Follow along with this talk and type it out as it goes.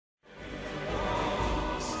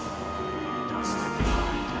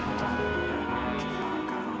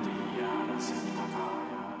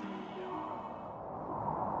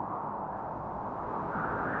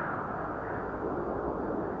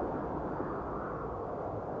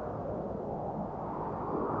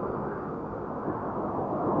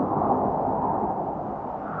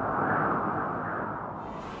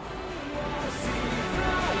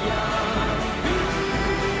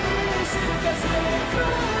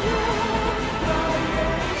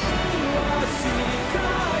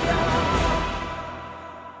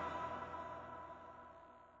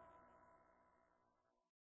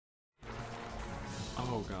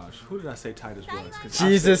Who did I say Titus was?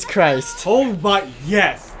 Jesus Christ. Oh my,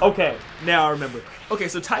 yes. Okay, now I remember. Okay,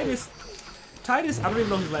 so Titus, I don't even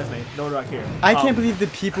know his last name, nor do I care. I can't believe the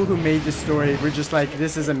people who made this story were just like,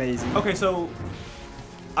 this is amazing. Okay, so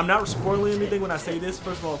I'm not spoiling anything when I say this.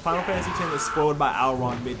 First of all, Final Fantasy X is spoiled by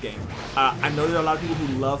Elrond mid-game. I know there are a lot of people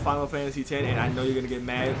who love Final Fantasy X, and I know you're going to get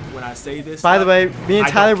mad when I say this. By the way, me and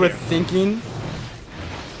Tyler were thinking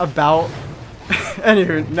about...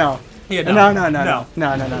 Anywho, no. Yeah, no.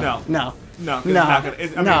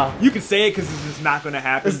 You can say it because it's just not going to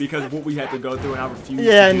happen because of what we had to go through, and I refuse to do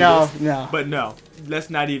this. But no, let's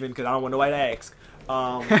not even, because I don't want nobody to ask.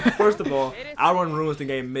 First of all, Elrond ruins the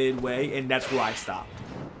game midway, and that's where I stopped.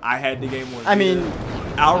 I had the game one. I mean,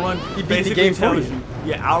 Elrond basically tells you.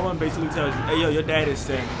 Yeah, Elrond basically tells you, hey, yo, your dad is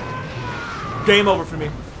saying, game over for me.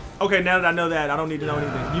 Okay, now that I know that, I don't need to know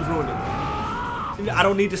anything. You've ruined it. I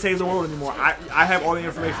don't need to save the world anymore. I have all the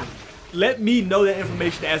information. Let me know that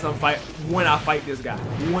information as when I fight this guy,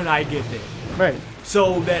 when I get there. Right.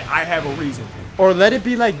 So that I have a reason. Or let it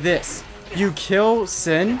be like this. You kill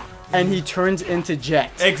Sin, and he turns into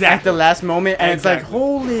Jet. Exactly. At the last moment, and it's like,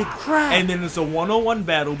 holy crap. And then it's a one-on-one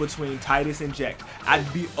battle between Titus and Jet.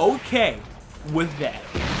 I'd be okay with that.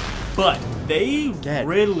 But they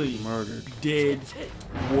really did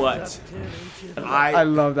what I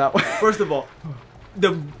love that one. First of all,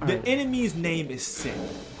 the enemy's name is Sin.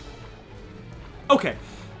 Okay.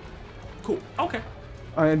 Cool. Okay.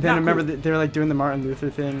 And then remember they were like doing the Martin Luther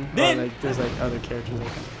thing. Then, like there's like other characters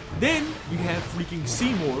like that. Then you have freaking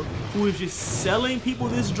Seymour, who is just selling people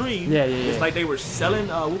this dream. Yeah. It's like they were selling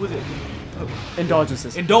what was it?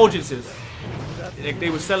 Indulgences. Like they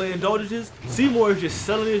were selling indulgences. Seymour is just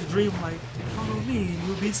selling his dream like, follow me and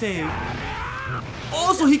you'll be saved.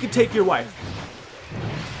 Also, he could take your wife.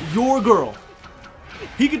 Your girl.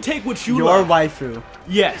 He could take what you love. Your waifu.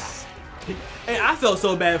 Yes. And I felt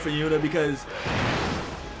so bad for Yuna because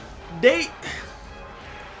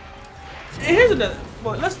here's another.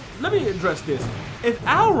 Well, let me address this. If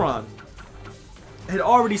Elrond had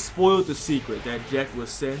already spoiled the secret that Jack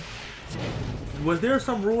was Sin, was there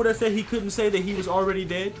some rule that said he couldn't say that he was already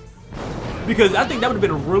dead? Because I think that would have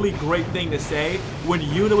been a really great thing to say when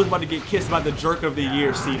Yuna was about to get kissed by the jerk of the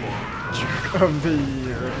year, Seymour. Jerk of the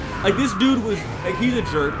year. Like this dude was like, he's a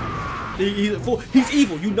jerk. He's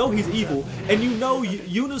evil. You know he's evil, and you know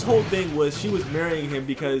Yuna's whole thing was she was marrying him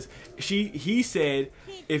because he said,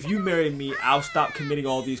 if you marry me, I'll stop committing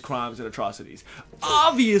all these crimes and atrocities.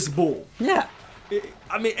 Obvious bull. Yeah.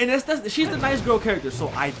 I mean, and she's the nice girl character, so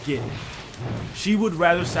I get it. She would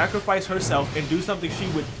rather sacrifice herself and do something she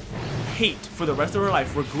would hate for the rest of her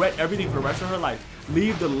life, regret everything for the rest of her life,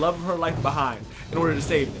 leave the love of her life behind in order to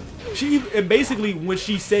save them. And basically when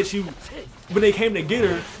she said when they came to get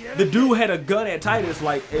her, the dude had a gun at Titus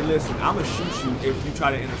like, hey listen, I'm gonna shoot you if you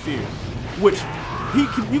try to interfere. Which you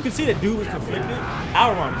can see that dude was conflicted.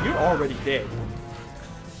 Elrond, you're already dead.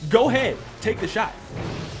 Go ahead, take the shot.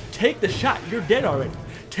 Take the shot, you're dead already.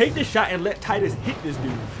 Take the shot and let Titus hit this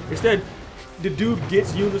dude. Instead, the dude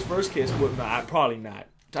gets Yuna's first kiss. Well, no, probably not.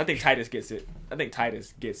 I think Titus gets it. I think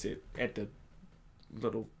Titus gets it at the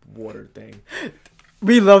little water thing.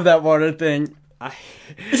 We love that water thing. Hold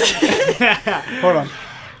on.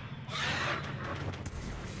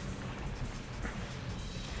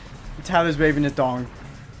 Tyler's waving his dong.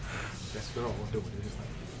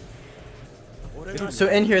 So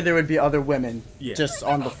in here there would be other women just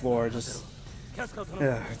on the floor, just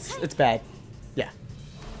it's bad. Yeah.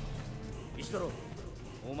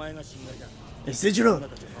 Isidro,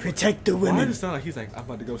 protect the women. Why does it sound like he's like, I'm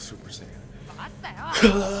about to go Super Saiyan?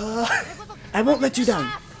 I won't let you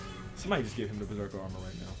down. Somebody just give him the Berserk armor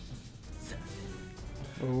right now.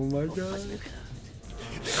 Oh my god.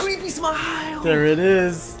 The creepy smile! There it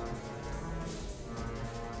is.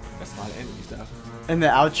 That's a lot of enemy stuff. In the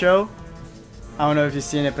outro, I don't know if you've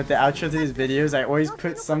seen it, but the outro to these videos, I always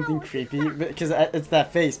put something creepy, because it's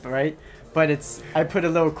that face, right? But I put a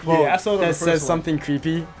little quote that says something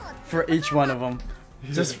creepy for each one of them,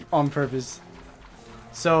 just on purpose.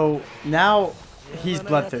 So now he's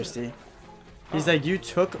bloodthirsty. He's like, you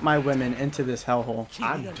took my women into this hellhole.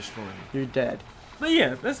 I'm destroying you. You're dead. But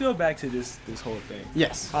yeah, let's go back to this whole thing.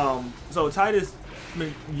 Yes. So Titus,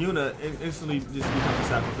 Yuna instantly just becomes a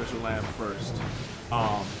sacrificial lamb first.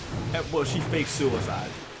 Well, she faked suicide,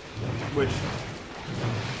 which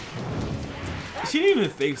she didn't even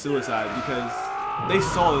fake suicide because they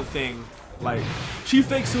saw the thing. Like, she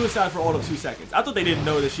faked suicide for all of 2 seconds. I thought they didn't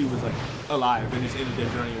know that she was like alive and just ended their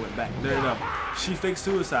journey and went back. No. She faked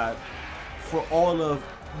suicide for all of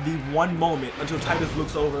the one moment until Titus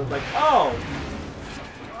looks over and is like, oh,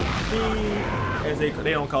 as they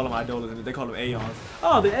don't call them idolaters, they call them Aeons.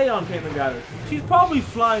 Oh, the Aeon came and got her. She's probably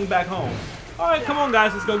flying back home. All right, come on,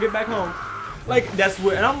 guys, let's go get back home. Like, that's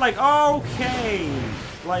where, and I'm like, okay,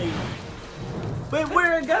 like, but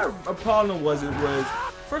where I got a problem was,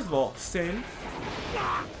 first of all, Sen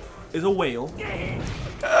is a whale.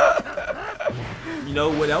 You know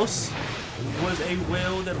what else was a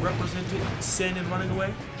whale that represented Sen in running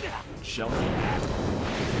away? Jonah.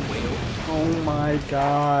 Whale. Oh my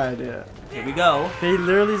god. Here we go. They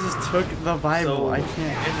literally just took the Bible. So, I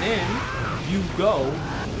can't. And then you go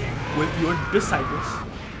with your disciples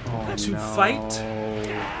to fight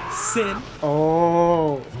Sen.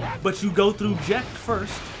 Oh. But you go through Jekt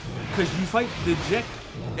first, because you fight the Jekt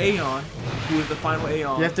Aeon, who is the final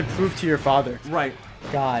Aeon. You have to prove to your father. Right.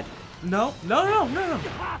 God. No.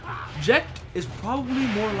 Jekt is probably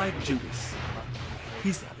more like Judas.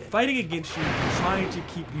 He's fighting against you, trying to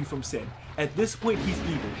keep you from sin. At this point, he's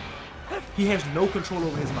evil. He has no control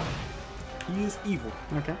over his mind. He is evil.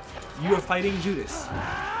 Okay. You are fighting Judas.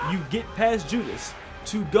 You get past Judas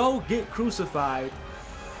to go get crucified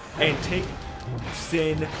and take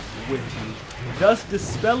sin with you, thus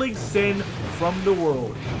dispelling sin from the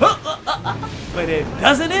world. But it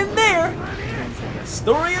doesn't end there. The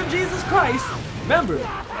story of Jesus Christ. Remember,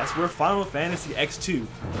 that's where Final Fantasy X2,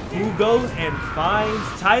 who goes and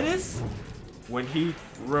finds Titus when he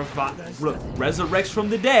resurrects from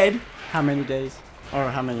the dead. How many days? Or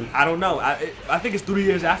how many? I don't know. I think it's 3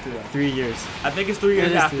 years after that. 3 years. I think it's 3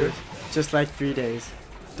 years after. Just like 3 days.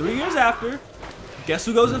 3 years after, guess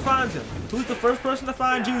who goes and finds him? Who's the first person to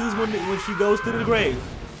find Jesus when she goes to the grave?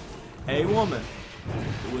 A woman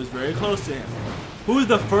who was very close to him. Who's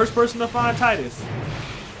the first person to find Titus?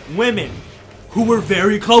 Women who were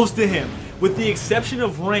very close to him, with the exception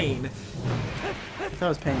of Rain. I thought it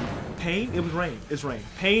was Pain. Pain? It was Rain. It's Rain.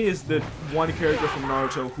 Pain is the one character from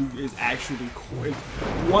Naruto who is actually cool. It's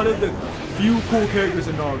one of the few cool characters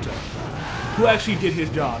in Naruto who actually did his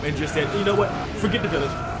job and just said, you know what, forget the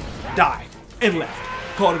village, died, and left.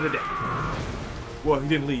 Called it a day. Well, he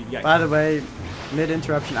didn't leave yet. By the way,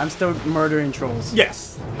 mid-interruption, I'm still murdering trolls.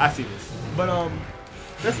 Yes, I see this. But,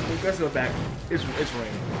 let's go back. It's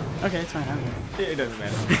Rain. Okay, it's fine. It doesn't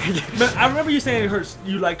matter. But I remember you saying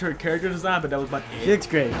you liked her character design, but that was about it. She looks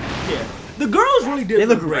great. Yeah. The girls really did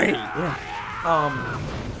look great. Yeah.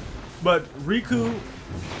 But Riku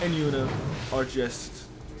and Yuna are just,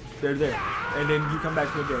 they're there. And then you come back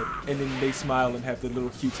from the dead, and then they smile and have the little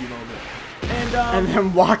cutie moment. And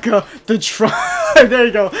then Waka the Trump. There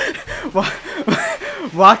you go.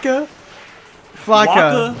 Waka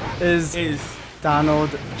Flocka is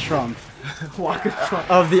Donald Trump. Waka Trump.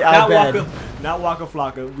 Of the Albed. Not Waka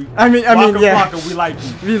Flocka. I mean, yeah. Flocka, we like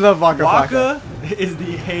you. We love Waka Flocka. Waka is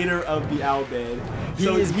the hater of the Albed. He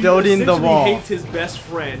is building the wall. He hates his best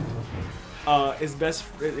friend. One of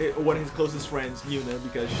his closest friends, Yuna,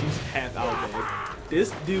 because she's half Albed.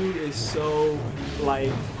 This dude is so,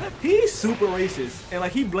 like, he's super racist. And,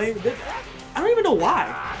 like, he blames it. I don't even know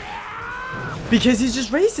why. Because he's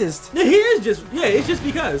just racist. Yeah, he is just, it's just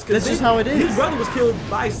because. That's just how it is. His brother was killed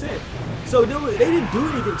by Sen. So they didn't do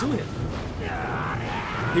anything to him.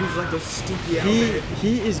 He was like the stupid Albed.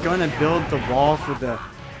 He is going to build the wall for the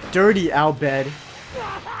dirty Albed.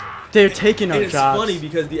 They're taking our jobs. And it's funny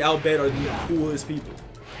because the Albed are the coolest people.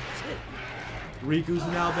 Riku's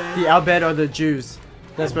an Albed. The Albed are the Jews.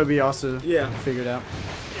 That's what we also figured out.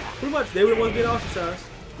 Pretty much, they were the ones getting ostracized.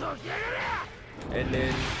 And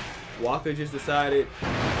then Waka just decided to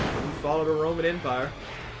follow the Roman Empire.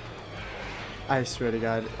 I swear to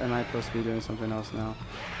God, am I supposed to be doing something else now?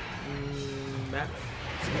 Map?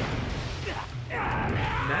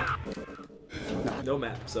 Map? No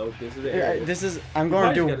map, so this is the area. I'm going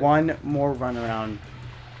to do one more run around.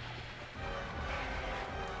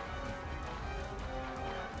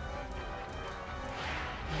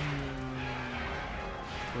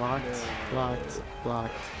 Blocked.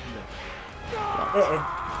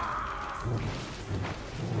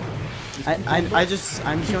 I'm just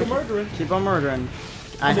keep on murdering.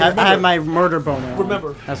 I have my murder boner.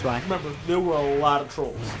 Remember, that's why. Remember, there were a lot of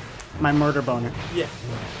trolls. My murder boner. Yeah.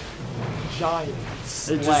 Giant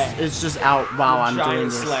slab. It's just out while I'm doing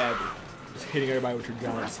this. Giant slab. Just hitting everybody with your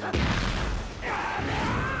giant slab.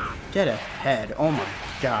 Get ahead! Oh my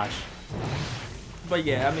gosh. But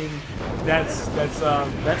yeah, I mean, that's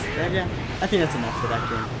yeah. I think that's enough for that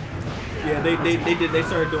game. Yeah, they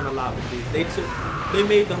started doing a lot with these. They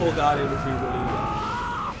made the whole god imagery really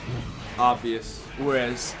obvious,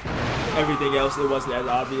 whereas everything else it wasn't as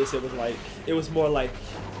obvious. It was more like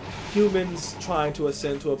humans trying to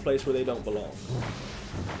ascend to a place where they don't belong.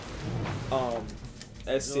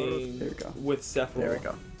 As seen with Sephiroth. There we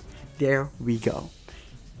go. There we go.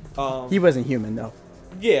 He wasn't human though.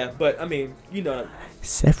 Yeah, but I mean, you know.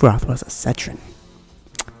 Sephiroth was a Cetran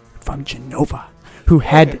from Genova who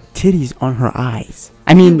had titties on her eyes.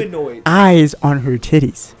 I mean, humanoid. Eyes on her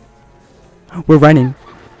titties. We're running.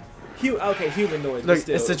 Okay, humanoid. Look,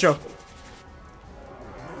 it's a joke.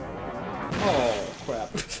 Oh,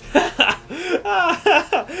 crap.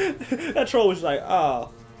 That troll was like,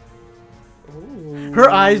 oh. Ooh. Her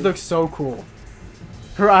eyes look so cool.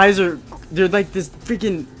 Her eyes they're like this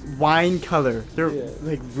freaking wine color. They're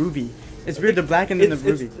like ruby. It's weird, the black and then the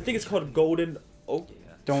ruby. I think it's called golden oak.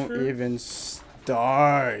 Don't even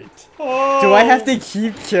start. Oh. Do I have to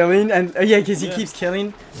keep killing? And yeah, because he keeps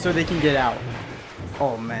killing so they can get out.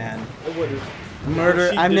 Oh man. What is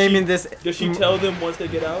murder? I'm naming this. Does she tell them once they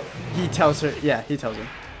get out? He tells her. Yeah, he tells her.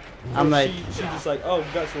 So I'm like. She's just like, oh,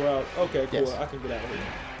 guys, we're out. Okay, cool. Yes. I can get out of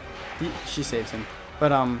here. She saves him.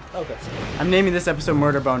 But Okay. I'm naming this episode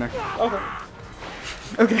Murder Boner. Okay.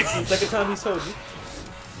 Okay. It's the second time he's told you.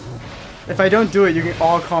 If I don't do it, you can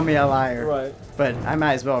all call me a liar. Right. But I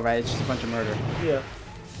might as well, right? It's just a bunch of murder. Yeah.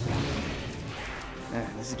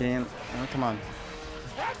 This game. Oh, come on.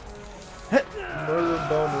 Murder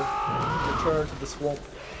Boner. Return to the swamp.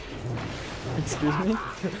 Excuse me?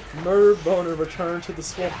 Murder Boner. Return to the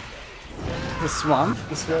swamp. The swamp?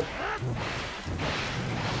 The swamp.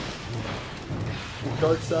 The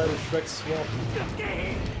dark side of Shrek's swamp.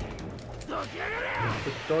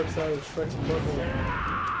 The dark side of Shrek's bubble.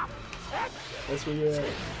 That's where you're at.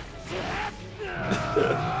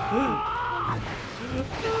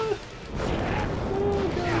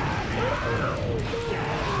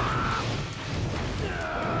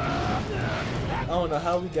 I don't know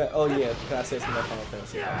how we got. Oh yeah, can I say something about Final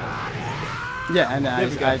Fantasy? Yeah, and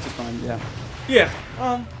I just wanted, Yeah.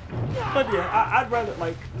 But yeah, I'd rather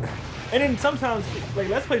like. And then sometimes, like,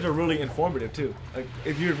 Let's Plays are really informative, too. Like,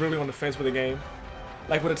 if you're really on the fence with a game.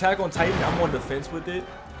 Like, with Attack on Titan, I'm on the fence with it.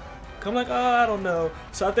 I'm like, oh, I don't know.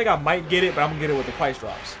 So I think I might get it, but I'm going to get it when the price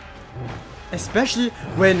drops. Especially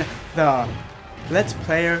when the Let's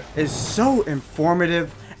Player is so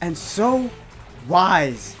informative and so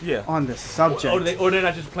wise on the subject. Or they're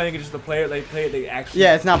not just playing it just to play it. They play it, they actually...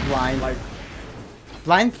 Yeah, it's not blind. Like,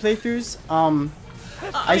 blind playthroughs,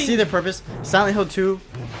 I see the purpose. Silent Hill 2,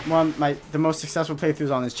 one of the most successful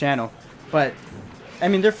playthroughs on this channel. But, I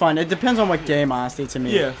mean, they're fun. It depends on what game, honestly, to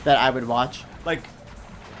me, that I would watch. Like,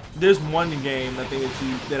 there's one game, I think,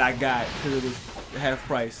 that I got because it was half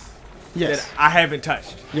price. Yes. That I haven't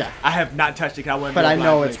touched. Yeah. I have not touched it. But I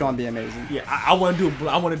know it's going to be amazing. Yeah, I want to do it.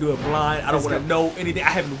 I want to do it blind. I don't want to know anything. I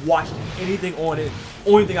haven't watched anything on it.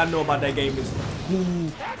 Only thing I know about that game is who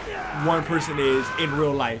one person is in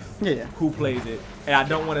real life. Yeah. Who plays it. And I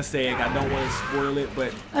don't want to say it. I don't want to spoil it,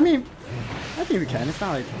 but... I mean, I think we can. It's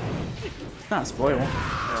not like... It's not a spoil.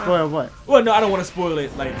 Spoil what? Well, no, I don't want to spoil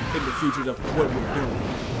it, like, in the future of what we're doing.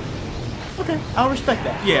 Okay, I'll respect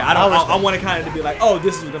that. Yeah, I want to kind of be like, oh,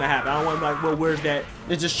 this is going to happen. I don't want to be like, well, where's that?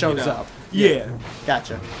 It just shows up. Yeah.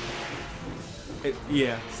 Gotcha.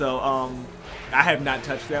 Yeah, so, I have not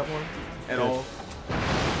touched that one at all.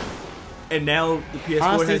 And now the PS4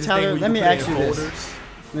 honestly, has this Tyler, thing where let me ask you folders. this.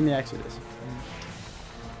 Let me ask you this.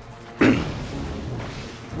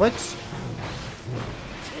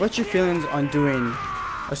 What's your feelings on doing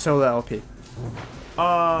a solo LP?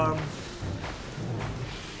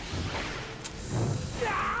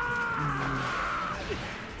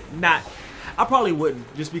 Not. I probably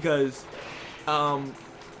wouldn't, just because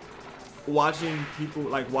watching people,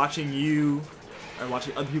 like watching you and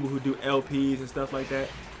watching other people who do LPs and stuff like that,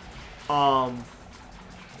 I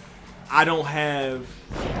don't have,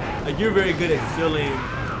 like, you're very good at filling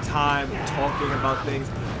time talking about things.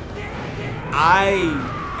 I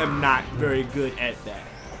am not very good at that,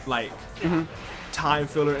 like time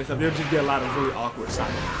filler and stuff. There'll just be a lot of really awkward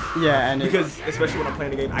silence. Yeah, and because especially when I'm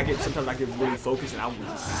playing the game, sometimes I get really focused and I will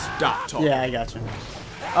just stop talking. Yeah, I gotcha.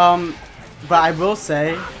 But I will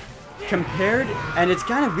say, compared, and it's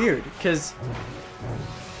kind of weird because,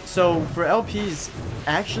 so for LPs,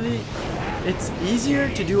 actually, it's easier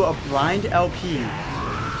to do a blind LP,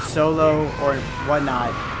 solo or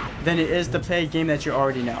whatnot, than it is to play a game that you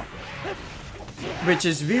already know. Which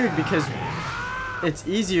is weird because it's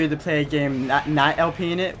easier to play a game not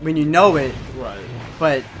LP in it when you know it. Right.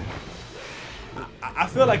 But I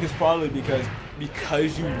feel like it's probably because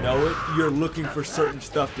you know it, you're looking for certain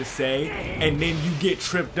stuff to say, and then you get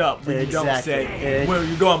tripped up when you don't say. When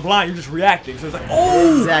you're going blind, you're just reacting. So it's like,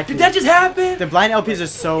 oh, did that just happen? The blind LPs are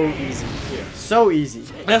so easy. Yeah. So easy.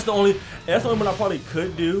 That's the only one I probably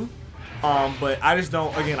could do. But I just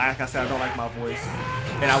don't. Again, like I said, I don't like my voice,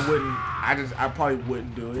 and I probably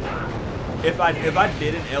wouldn't do it. if I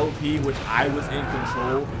did an LP which I was in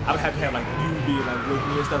control, I would have to have like you be like with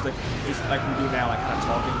me and stuff like just like we do now, like kind of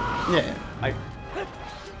talking. Yeah. Like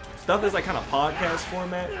stuff is like kind of podcast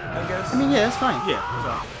format, I guess. I mean, yeah, that's fine. Yeah.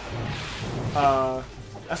 So,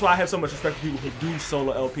 that's why I have so much respect for people who do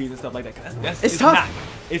solo LPs and stuff like that. It's tough.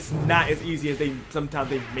 It's not as easy as sometimes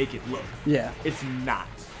they make it look. Yeah. It's not.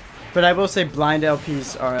 But I will say blind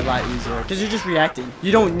LPs are a lot easier because you're just reacting.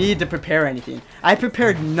 You don't need to prepare anything. I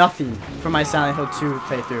prepared nothing for my Silent Hill 2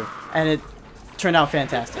 playthrough, and it turned out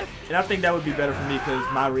fantastic. And I think that would be better for me because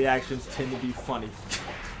my reactions tend to be funny.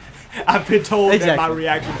 I've been told that my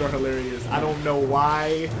reactions are hilarious. I don't know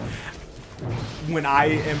why. When I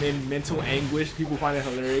am in mental anguish, people find it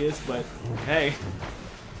hilarious, but hey.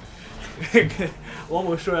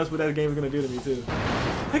 Almost sure that's what that game is going to do to me, too.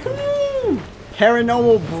 Like, woo!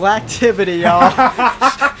 Paranormal Activity, y'all.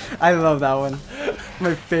 I love that one.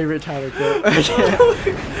 My favorite Tyler quote.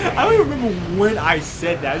 I don't even remember when I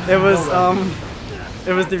said that. It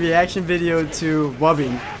was the reaction video to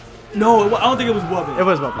Wubbing. No, I don't think it was Wubbing. It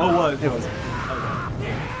was Wubbing. Oh, it was. It was.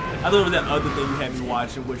 Okay. I thought it was that other thing you had me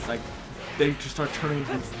watch in which like they just start turning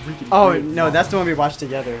into freaking. Oh no, that's the one we watched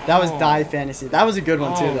together. That was Die Fantasy. That was a good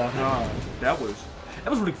one too, though. God. That was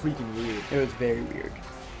really freaking weird. It was very weird.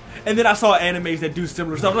 And then I saw animes that do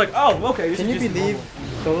similar stuff. I'm like, oh, okay. Can you believe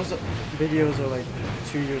those videos are like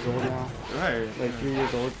 2 years old now? Right. Like 3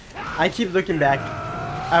 years old. I keep looking back.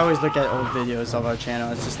 I always look at old videos of our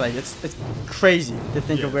channel. It's just like it's crazy to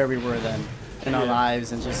think of where we were then in our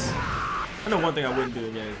lives and just. I know one thing I wouldn't do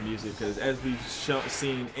again is music, because as we've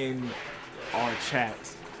seen in our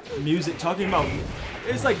chats, music, talking about,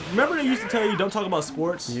 it's like, remember they used to tell you don't talk about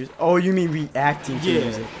sports? Oh, you mean reacting to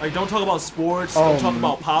music? Like don't talk about sports, don't talk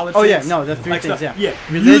about politics. Oh yeah, no, the three things, stuff. yeah.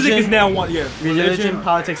 Music is now one, Religion,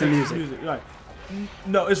 politics, and music. Right.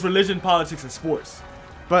 No, it's religion, politics, and sports.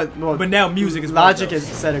 But now music is Logic has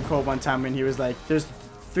said a quote one time when he was like, there's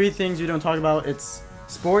 3 things you don't talk about, it's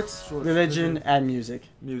sports, religion, and music.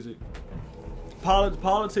 Music.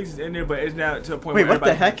 Politics is in there, but it's now to a point where. Wait, what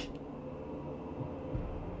the heck?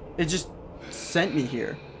 It just sent me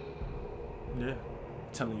here. Yeah,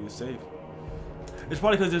 telling you to save. It's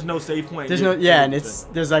probably because there's no save point. There's no, yeah, and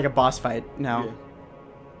there's like a boss fight now. Yeah.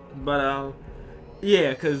 But yeah,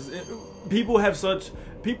 because people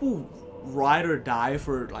ride or die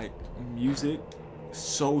for like music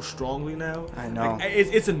so strongly now. I know. Like,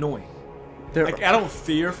 it's annoying. Like I don't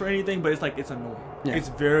fear for anything, but it's like it's annoying. Yeah. It's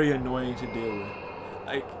very annoying to deal with.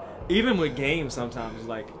 Like even with games, sometimes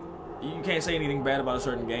like you can't say anything bad about a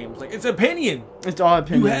certain game. It's like it's opinion. It's all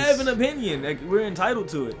opinions. You have an opinion. Like we're entitled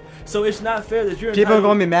to it. So it's not fair that you're. People are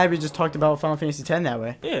gonna be mad we just talked about Final Fantasy X that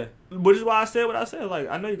way. Yeah, which is why I said what I said. Like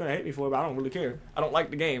I know you're gonna hate me for it, but I don't really care. I don't like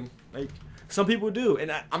the game. Like some people do,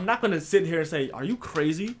 and I'm not gonna sit here and say, "Are you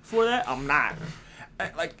crazy for that?" I'm not.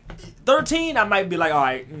 Like 13, I might be like, all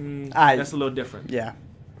right, that's a little different. Yeah.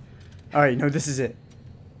 All right, no, this is it.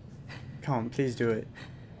 Come on, please do it.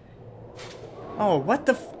 Oh, what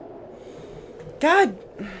the? God.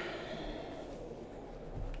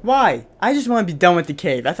 Why? I just want to be done with the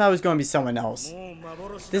cave. I thought it was going to be someone else.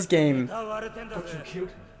 This game.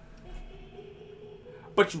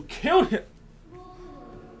 But you killed him.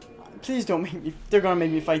 Please don't make me. They're going to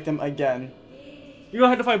make me fight them again. You're going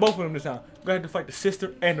to have to fight both of them this time. You're going to have to fight the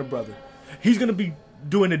sister and the brother. He's going to be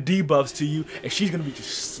doing the debuffs to you, and she's going to be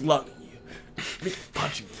just slugging you.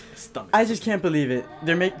 Punching you in the stomach. I just can't believe it.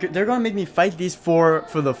 They're going to make me fight these 4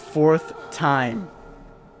 for the 4th time.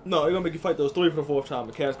 No, they're going to make you fight those 3 for the 4th time.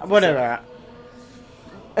 Whatever.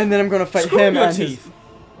 And then I'm going to fight him and his teeth.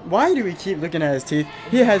 Why do we keep looking at his teeth?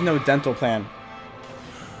 He has no dental plan.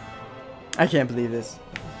 I can't believe this.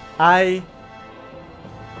 I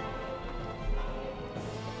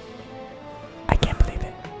can't believe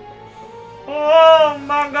it. Oh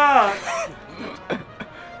my god.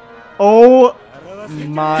 Oh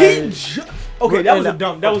my. Okay, that was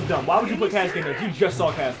dumb. That was dumb. Why would you put Casca in there? He just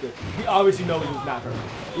saw Casca. He obviously knows it was not her.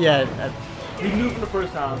 Yeah. He knew from the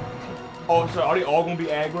first time. Oh, so are they all gonna be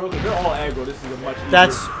aggro? Because they're all aggro. This is a much easier.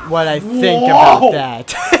 That's what I think about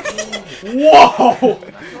that. Whoa!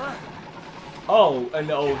 Oh, and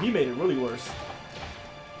he made it really worse.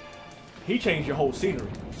 He changed your whole scenery.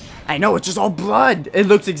 I know, it's just all blood. It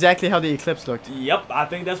looks exactly how the eclipse looked. Yep, I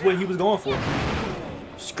think that's what he was going for.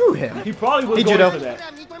 Screw him. He probably was going for that.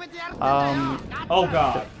 Oh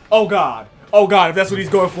god. Oh god. Oh god, if that's what he's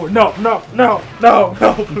going for. No, no, no, no,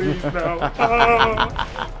 no, please, no.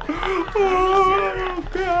 Oh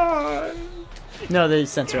god. No, they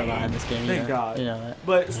censor a lot in this game. Thank God. You know that.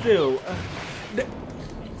 But still,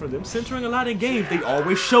 for them censoring a lot in games, they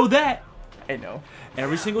always show that. I know.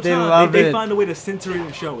 Every single time, they find a way to censor it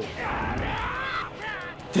and show it.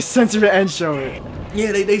 They censor it and show it.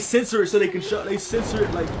 Yeah, they censor it so they can show. They censor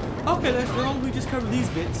it like, okay, that's wrong. We just cover these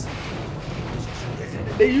bits.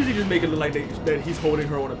 They usually just make it look like that he's holding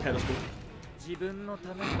her on a pedestal.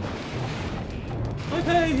 Like,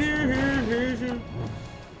 hey, here's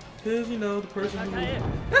you know the person who.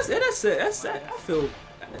 That's sad. That's sad. I feel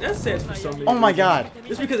that's sad for some reason. Oh my god.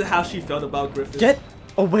 Just because of how she felt about Griffith. Get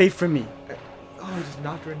away from me. Oh, he just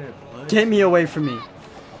knocked her in that blood. Get me away from me.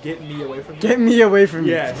 Get me away from you. Get me away from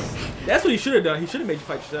you. Yes. That's what he should have done. He should have made you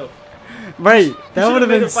fight yourself. Right. That would have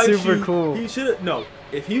been super cool. He should have. No.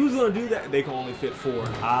 If he was going to do that, they can only fit 4.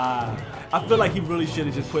 I feel like he really should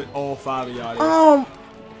have just put all 5 of y'all there. Oh,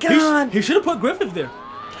 God. He should have put Griffith there.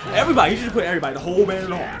 Everybody. He should have put everybody. The whole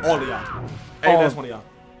band and all of y'all. Hey, that's one of y'all.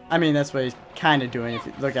 I mean, that's what he's kind of doing if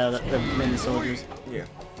you look at the mini soldiers. Yeah.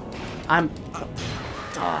 Die.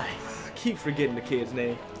 I keep forgetting the kid's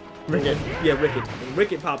name. Ricket. Yeah, Ricket. When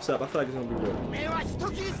Ricket pops up, I feel like it's gonna be real. I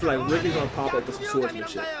feel like Ricket's gonna pop up with some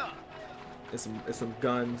swordsmanship. And some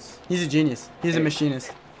guns. He's a genius. He's a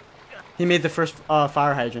machinist. He made the first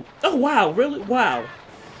fire hydrant. Oh wow, really? Wow.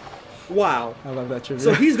 Wow. I love that trivia.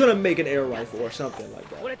 So he's gonna make an air rifle or something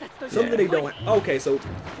like that. Something they don't. Okay, so.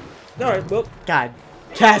 All right, well. God,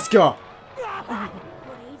 Casca.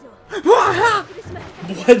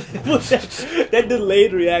 What was that? That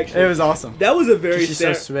delayed reaction. It was awesome. That was a very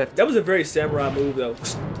so swift. That was a very samurai move, though.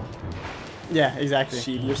 Yeah, exactly.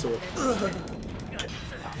 Sheath your sword.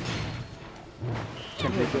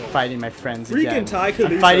 Can't believe we're fighting my friends again. I'm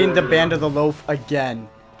fighting the band of the Loaf again.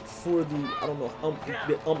 For the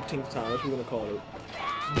the umpteenth time, that's what we're gonna call it.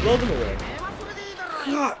 Blow them away.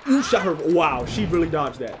 God, you shot her. Wow, she really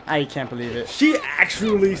dodged that. I can't believe it. She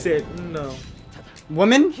actually said no.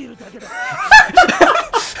 Woman?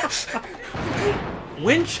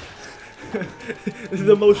 Winch?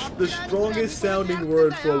 the strongest sounding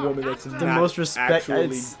word for a woman that's the most respect.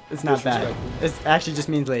 It's not bad. It actually just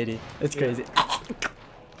means lady. It's crazy.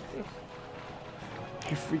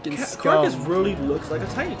 You freaking scum. Carcass really looks like a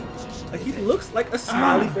titan. Like he looks like a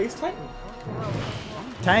smiley face titan.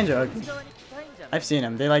 Titans are ugly. I've seen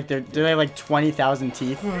them. They're like 20,000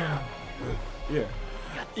 teeth. Yeah.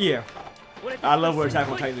 Yeah. I love where Attack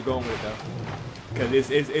on Titans are going with it though, because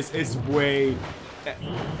it's way.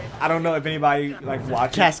 I don't know if anybody like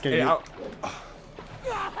watches. Casca.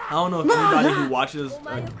 I don't know if anybody who watches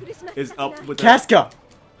is up with Casca.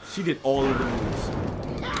 She did all of the moves.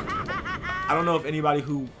 I don't know if anybody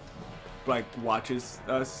who like watches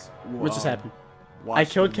us. What just happened? I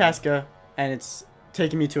killed Casca, and it's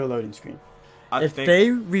taking me to a loading screen. If they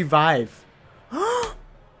revive,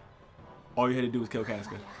 all you had to do was kill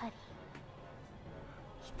Casca.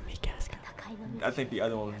 I think the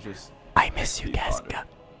other one was just. I miss you, Casca.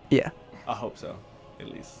 Yeah. I hope so, at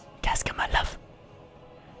least. Casca, my love.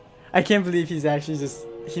 I can't believe he's actually just.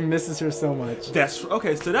 He misses her so much. That's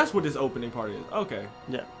okay. So that's what this opening part is. Okay.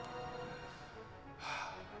 Yeah.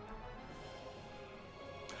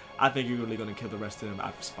 I think you're really gonna kill the rest of them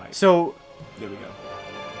out of spite. So. There we go.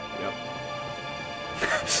 Yep.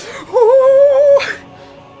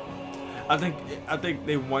 I think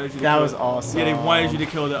they wanted you to That was awesome. Yeah, they wanted you to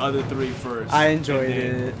kill the other 3 first. I enjoyed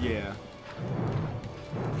it. Yeah.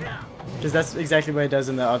 Because that's exactly what it does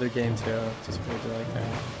in the other game too. Just really like that.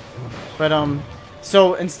 But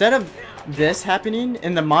so instead of this happening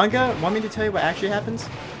in the manga, want me to tell you what actually happens?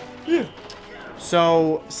 Yeah.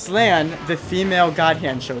 So Slan, the female god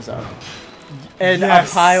hand, shows up in a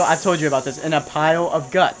pile. I told you about this. In a pile of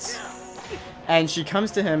guts, and she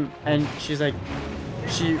comes to him, and she's like.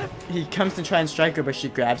 He comes to try and strike her, but she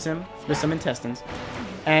grabs him with some intestines,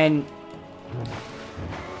 and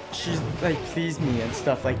she's like, "Please me," and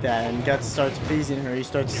stuff like that. And Guts starts pleasing her. He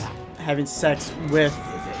starts having sex with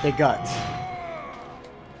the Guts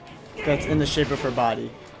that's in the shape of her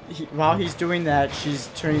body. While he's doing that, she's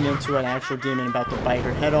turning into an actual demon, about to bite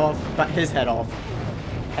her head off, his head off,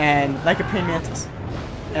 and like a praying mantis.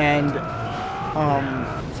 And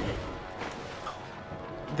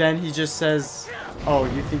then he just says, "Oh,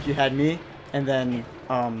 you think you had me?" And then,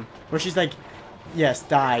 where she's like, "Yes,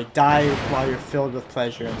 die while you're filled with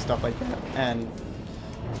pleasure," and stuff like that. And,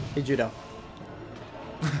 hey, Judo.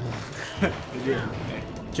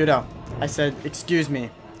 Judo. I said, "Excuse me."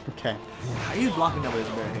 Okay. He's blocking that with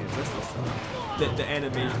his bare hands. That's what's the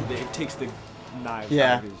animation. It takes the knives.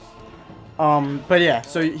 Yeah. But yeah,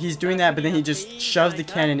 so he's doing that, but then he just shoves the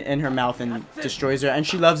cannon in her mouth and destroys her, and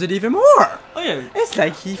she loves it even more. Oh yeah. It's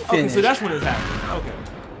like he finished. Okay, so that's when it's happening. Okay.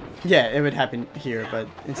 Yeah, it would happen here, but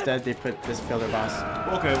instead they put this filler boss.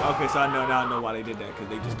 Okay, so now I know why they did that, because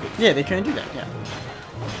they just couldn't. Yeah, they couldn't do that, yeah.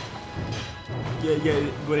 Yeah,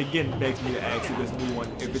 but again, begs me to ask you this new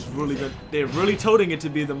one, if it's really good. They're really toting it to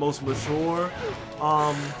be the most mature.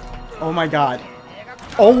 Oh my god.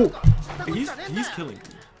 Oh! He's killing me.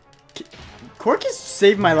 Corky's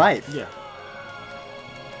saved my life. Yeah.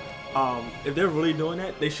 If they're really doing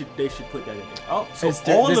that, they should put that in there. Oh, so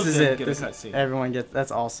all this of is them it. get a cutscene. Everyone gets.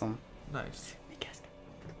 That's awesome. Nice.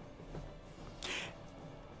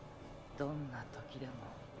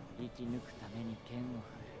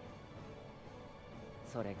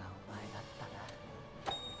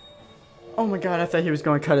 Oh my god, I thought he was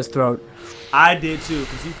going to cut his throat. I did too,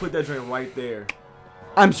 because he put that drink right there.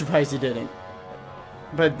 I'm surprised he didn't.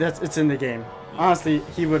 But it's in the game. Honestly,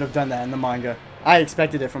 he would have done that in the manga. I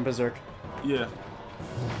expected it from Berserk. Yeah.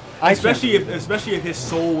 Especially if his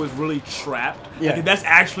soul was really trapped. Yeah. Like if that's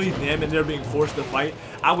actually them and they're being forced to fight,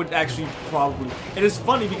 I would actually probably. And it's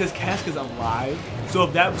funny because Casca's alive. So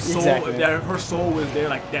if that soul, if her soul was there,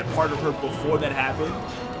 like that part of her before that happened,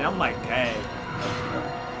 and I'm like, dang.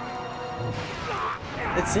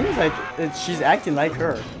 It seems like she's acting like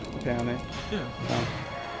her, apparently. Yeah. So.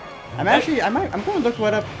 I'm actually, I'm going to look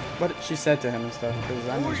what she said to him and stuff, because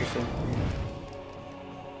I'm interested.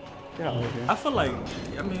 Get out of here. I feel like,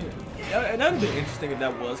 I mean, that would be interesting if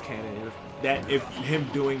that was canon. If him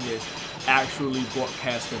doing this actually brought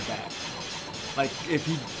Casca back. Like, if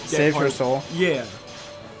he saved her soul. Yeah.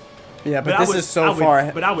 Yeah, but this is so far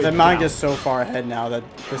ahead. The manga's so far ahead now that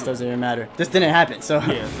this doesn't even matter. This didn't happen, so. Yeah,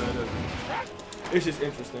 so it doesn't. It's just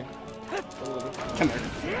interesting. Come here.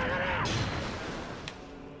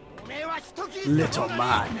 Little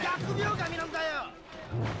man.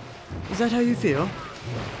 Is that how you feel?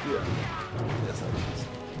 Yeah. That's how it is.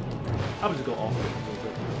 I would just go off it a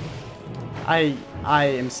little bit. I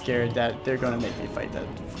am scared that they're gonna make me fight that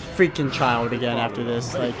freaking child again after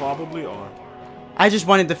this. They probably are. I just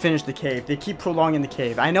wanted to finish the cave. They keep prolonging the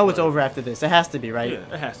cave. I know it's over after this. It has to be, right?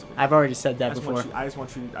 Yeah, it has to be. I've already said that before. I just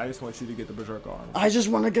want you to get the Berserk armor. I just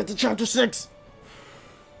want to get to chapter 6.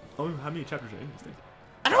 Oh, how many chapters are in this thing?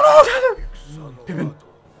 I don't know, Tyler.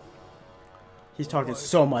 He's talking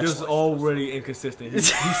so much. This is already inconsistent. He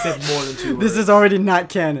said more than 2 words. This is already not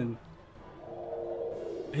canon.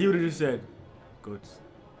 He would have just said, "Good.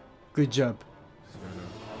 Good job."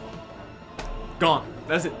 Gone.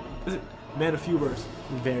 That's it. That's it. Man, a few words.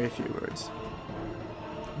 Very few words.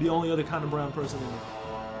 The only other kind of brown person in it.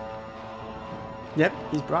 Yep,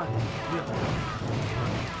 he's Brock. Yeah.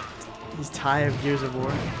 He's Ty of Gears of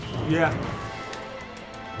War. Yeah.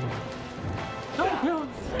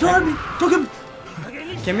 Turn me! Took him!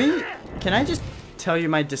 Can I just tell you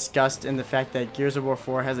my disgust in the fact that Gears of War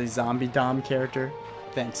 4 has a zombie dom character?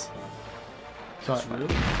 Thanks. That's real?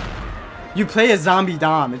 You play a zombie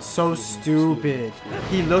dom. It's so stupid.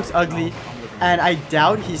 He looks ugly, and I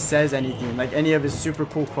doubt he says anything, like any of his super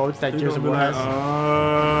cool quotes that Gears of War has.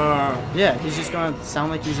 Yeah, he's just gonna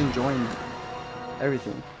sound like he's enjoying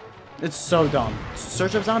everything. It's so dumb.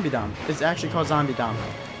 Search up zombie dom. It's actually called zombie dom.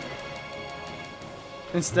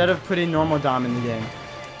 Instead of putting normal dom in the game,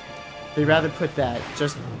 they'd rather put that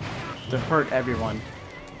just to hurt everyone.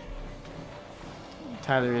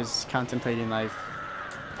 Tyler is contemplating life.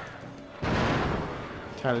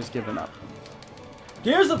 Tyler's given up.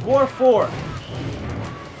 Gears of War 4.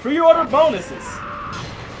 Pre-order bonuses.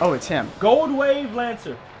 Oh, it's him. Gold Wave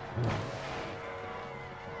Lancer.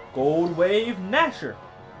 Gold Wave Nasher.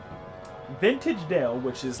 Vintage Dale,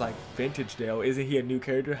 which is like Vintage Dale. Isn't he a new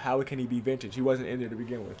character? How can he be vintage? He wasn't in there to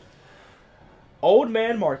begin with. Old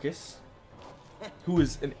Man Marcus, who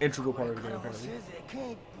is an integral part of the game apparently.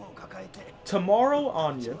 Tomorrow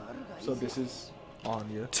Anya. So this is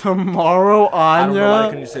Anya. Tomorrow Anya? I don't know why I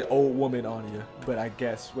couldn't just say old woman Anya, but I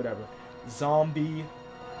guess whatever. Zombie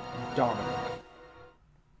Dominic.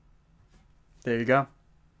 There you go.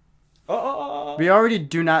 We already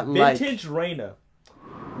do not like Vintage Reina.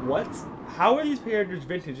 What? How are these characters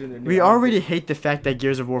vintage in their new We already hate the fact that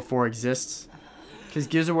Gears of War 4 exists. Because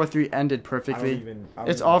Gears of War 3 ended perfectly.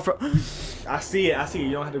 It's all for... I see it.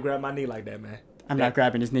 You don't have to grab my knee like that, man. I'm not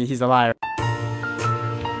grabbing his knee. He's a liar.